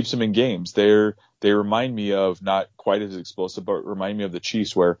keeps them in games. They remind me of, not quite as explosive, but remind me of the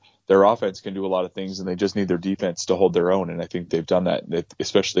Chiefs, where their offense can do a lot of things, and they just need their defense to hold their own. And I think they've done that,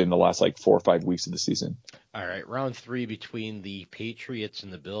 especially in the last 4 or 5 weeks of the season. All right, round 3 between the Patriots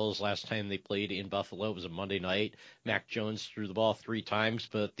and the Bills. Last time they played in Buffalo, it was a Monday night. Mac Jones threw the ball 3 times,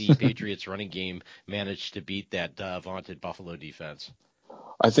 but the Patriots running game managed to beat that vaunted Buffalo defense.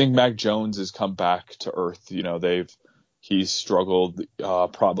 I think Mac Jones has come back to earth. He's struggled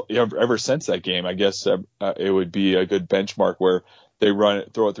probably ever since that game. I guess it would be a good benchmark where they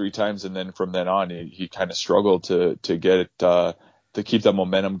throw it 3 times, and then from then on, he kind of struggled to get it to keep that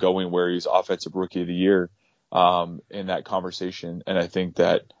momentum going, where he's offensive rookie of the year in that conversation. And I think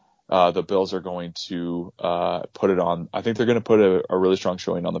that the Bills are going to put it on. I think they're going to put a really strong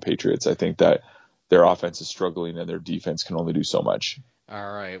showing on the Patriots. I think that their offense is struggling and their defense can only do so much.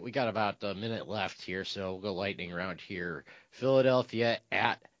 All right, we got about a minute left here, so we'll go lightning round here. Philadelphia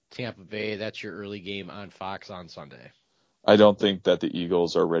at Tampa Bay. That's your early game on Fox on Sunday. I don't think that the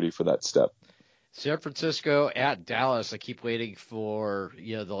Eagles are ready for that step. San Francisco at Dallas. I keep waiting for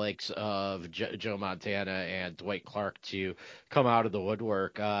the likes of Joe Montana and Dwight Clark to come out of the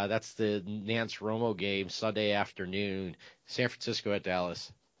woodwork. That's the Nance Romo game Sunday afternoon. San Francisco at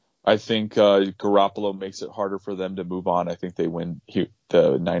Dallas. I think Garoppolo makes it harder for them to move on. I think they win.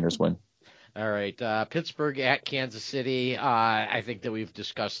 The Niners win. All right, Pittsburgh at Kansas City. I think that we've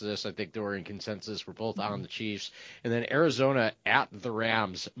discussed this. I think that we're in consensus. We're both on the Chiefs. And then Arizona at the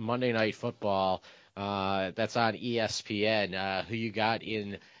Rams, Monday Night Football. That's on ESPN. Who you got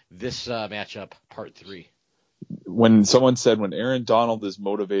in this matchup, part 3? When someone said when Aaron Donald is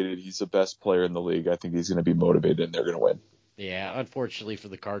motivated, he's the best player in the league, I think he's going to be motivated and they're going to win. Yeah, unfortunately for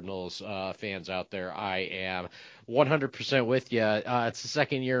the Cardinals fans out there, I am 100% with you. It's the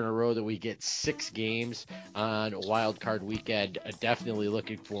second year in a row that we get 6 games on Wild Card Weekend. Definitely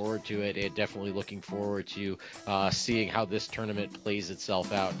looking forward to it, and definitely looking forward to seeing how this tournament plays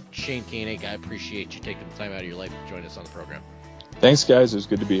itself out. Shane Koenig, I appreciate you taking the time out of your life to join us on the program. Thanks, guys. It was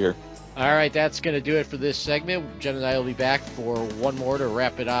good to be here. All right, that's going to do it for this segment. Jen and I will be back for one more to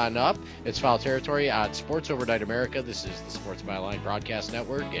wrap it on up. It's Foul Territory on Sports Overnight America. This is the Sports Byline Broadcast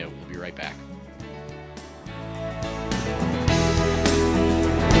Network, and we'll be right back.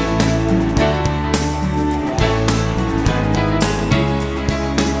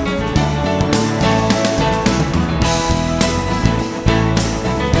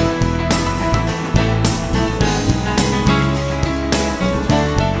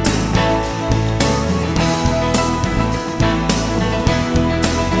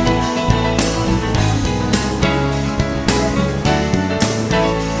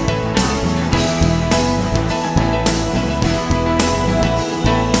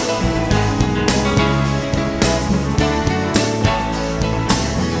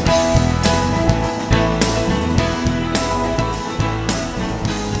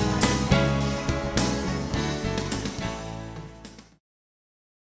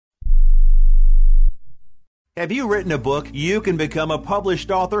 Have you written a book? You can become a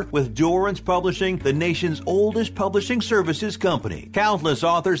published author with Dorrance Publishing, the nation's oldest publishing services company. Countless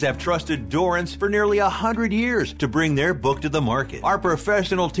authors have trusted Dorrance for nearly 100 years to bring their book to the market. Our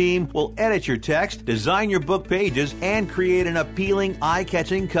professional team will edit your text, design your book pages, and create an appealing,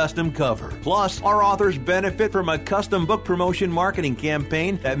 eye-catching custom cover. Plus, our authors benefit from a custom book promotion marketing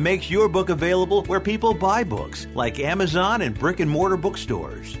campaign that makes your book available where people buy books, like Amazon and brick-and-mortar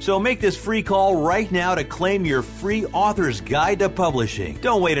bookstores. So make this free call right now to claim your free author's guide to publishing.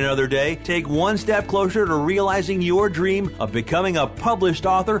 Don't wait another day. Take one step closer to realizing your dream of becoming a published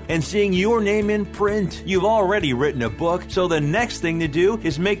author and seeing your name in print. You've already written a book, so the next thing to do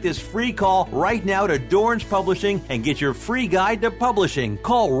is make this free call right now to Dorrance Publishing and get your free guide to publishing.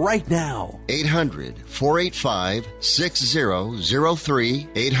 Call right now.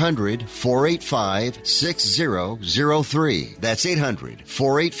 800-485-6003. 800-485-6003. That's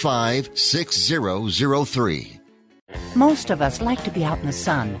 800-485-6003. Most of us like to be out in the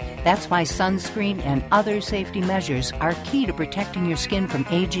sun. That's why sunscreen and other safety measures are key to protecting your skin from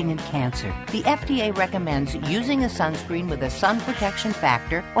aging and cancer. The FDA recommends using a sunscreen with a sun protection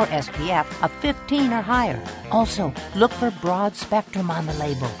factor, or SPF, of 15 or higher. Also, look for broad spectrum on the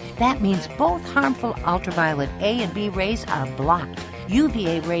label. That means both harmful ultraviolet A and B rays are blocked.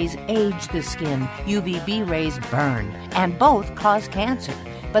 UVA rays age the skin, UVB rays burn, and both cause cancer.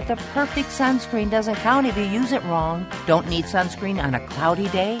 But the perfect sunscreen doesn't count if you use it wrong. Don't need sunscreen on a cloudy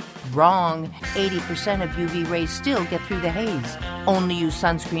day? Wrong. 80% of UV rays still get through the haze. Only use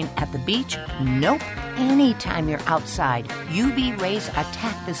sunscreen at the beach? Nope. Anytime you're outside, UV rays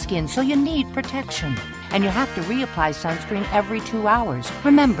attack the skin, so you need protection. And you have to reapply sunscreen every 2 hours.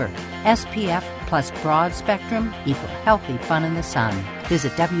 Remember, SPF plus broad spectrum equal healthy fun in the sun.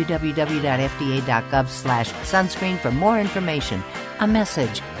 Visit www.fda.gov/sunscreen for more information. A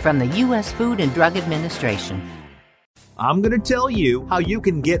message from the U.S. Food and Drug Administration. I'm going to tell you how you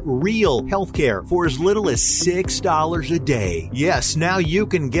can get real health care for as little as $6 a day. Yes, now you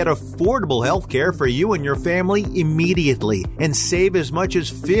can get affordable health care for you and your family immediately and save as much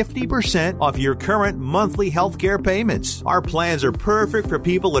as 50% off your current monthly health care payments. Our plans are perfect for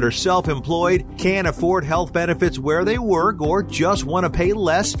people that are self-employed, can't afford health benefits where they work, or just want to pay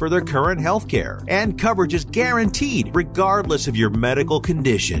less for their current health care. And coverage is guaranteed regardless of your medical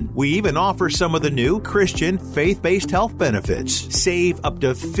condition. We even offer some of the new Christian faith-based health benefits. Save up to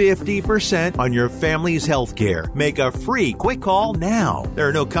 50% on your family's health care. Make a free quick call now. There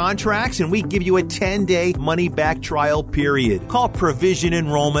are no contracts, and we give you a 10-day money-back trial period. Call Provision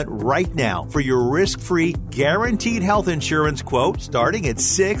Enrollment right now for your risk-free, guaranteed health insurance quote starting at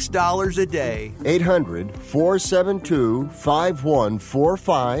 $6 a day.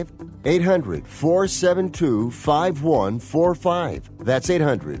 800-472-5145. 800-472-5145. That's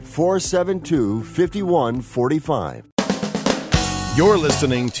 800-472-5145. You're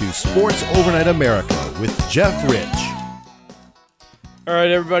listening to Sports Overnight America with Jeff Rich. All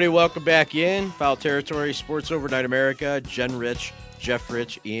right, everybody, welcome back in. Foul Territory, Sports Overnight America, Jen Rich, Jeff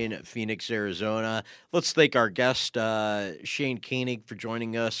Rich in Phoenix, Arizona. Let's thank our guest, Shane Koenig, for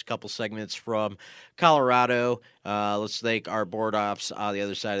joining us. A couple segments from Colorado. Let's thank our board ops on the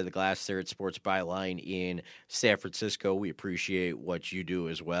other side of the glass there at Sports Byline in San Francisco. We appreciate what you do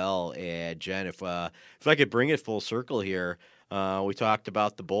as well. And, Jen, if I could bring it full circle here, we talked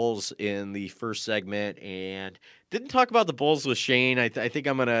about the Bulls in the first segment and didn't talk about the Bulls with Shane. I think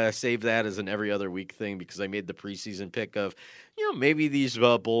I'm going to save that as an every other week thing because I made the preseason pick of, maybe these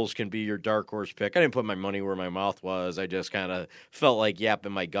Bulls can be your dark horse pick. I didn't put my money where my mouth was. I just kind of felt like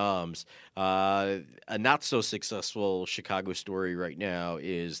yapping my gums. A not-so-successful Chicago story right now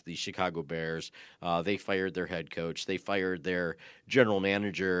is the Chicago Bears. They fired their head coach. They fired their general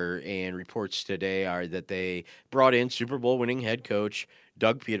manager, and reports today are that they brought in Super Bowl winning head coach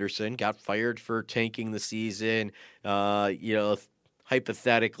Doug Peterson, got fired for tanking the season.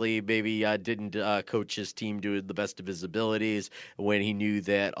 Hypothetically, maybe didn't coach his team to the best of his abilities when he knew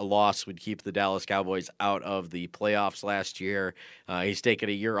that a loss would keep the Dallas Cowboys out of the playoffs last year. He's taken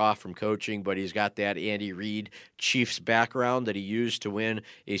a year off from coaching, but he's got that Andy Reid Chiefs background that he used to win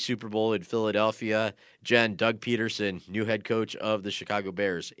a Super Bowl in Philadelphia. Jen, Doug Peterson, new head coach of the Chicago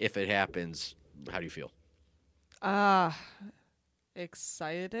Bears. If it happens, how do you feel?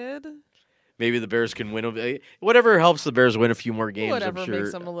 Excited. maybe the Bears can win. Whatever helps the Bears win a few more games, Whatever I'm sure.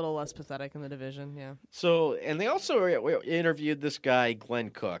 makes them a little less pathetic in the division, yeah. So, and they also interviewed this guy,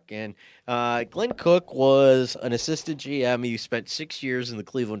 Glenn Cook. And Glenn Cook was an assistant GM. He spent 6 years in the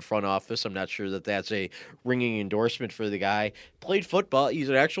Cleveland front office. I'm not sure that that's a ringing endorsement for the guy. Played football. He's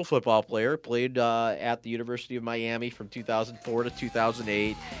an actual football player. Played at the University of Miami from 2004 to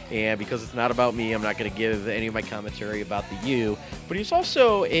 2008. And because it's not about me, I'm not going to give any of my commentary about the U. But he's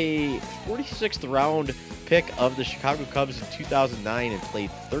also a 46th round pick of the Chicago Cubs in 2009 and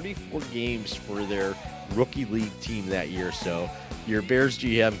played 34 games for their rookie league team that year. So your Bears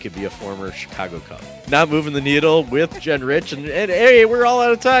GM could be a former Chicago Cub. Not moving the needle with Jen Rich. And hey, we're all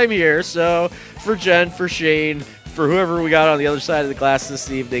out of time here. So for Jen, for Shane, for whoever we got on the other side of the glass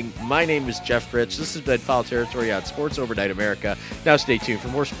this evening, my name is Jeff Rich. This has been Foul Territory on Sports Overnight America. Now stay tuned for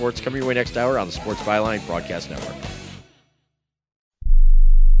more sports coming your way next hour on the Sports Byline Broadcast Network.